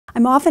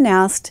I'm often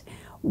asked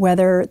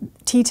whether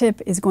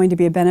TTIP is going to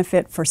be a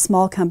benefit for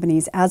small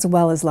companies as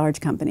well as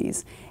large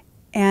companies.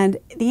 And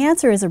the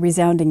answer is a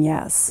resounding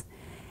yes.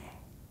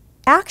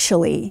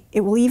 Actually,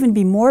 it will even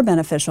be more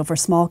beneficial for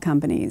small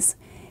companies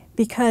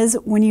because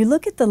when you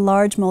look at the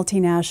large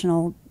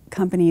multinational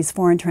companies'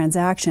 foreign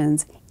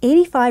transactions,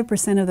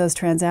 85% of those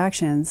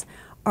transactions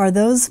are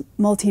those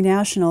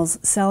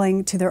multinationals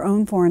selling to their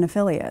own foreign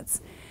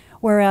affiliates,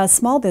 whereas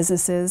small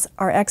businesses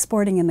are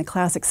exporting in the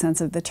classic sense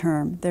of the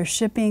term. They're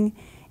shipping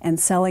and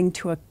selling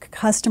to a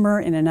customer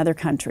in another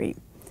country.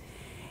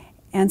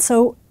 And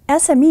so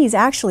SMEs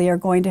actually are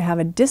going to have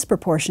a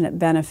disproportionate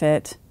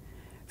benefit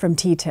from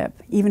TTIP,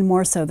 even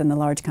more so than the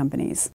large companies.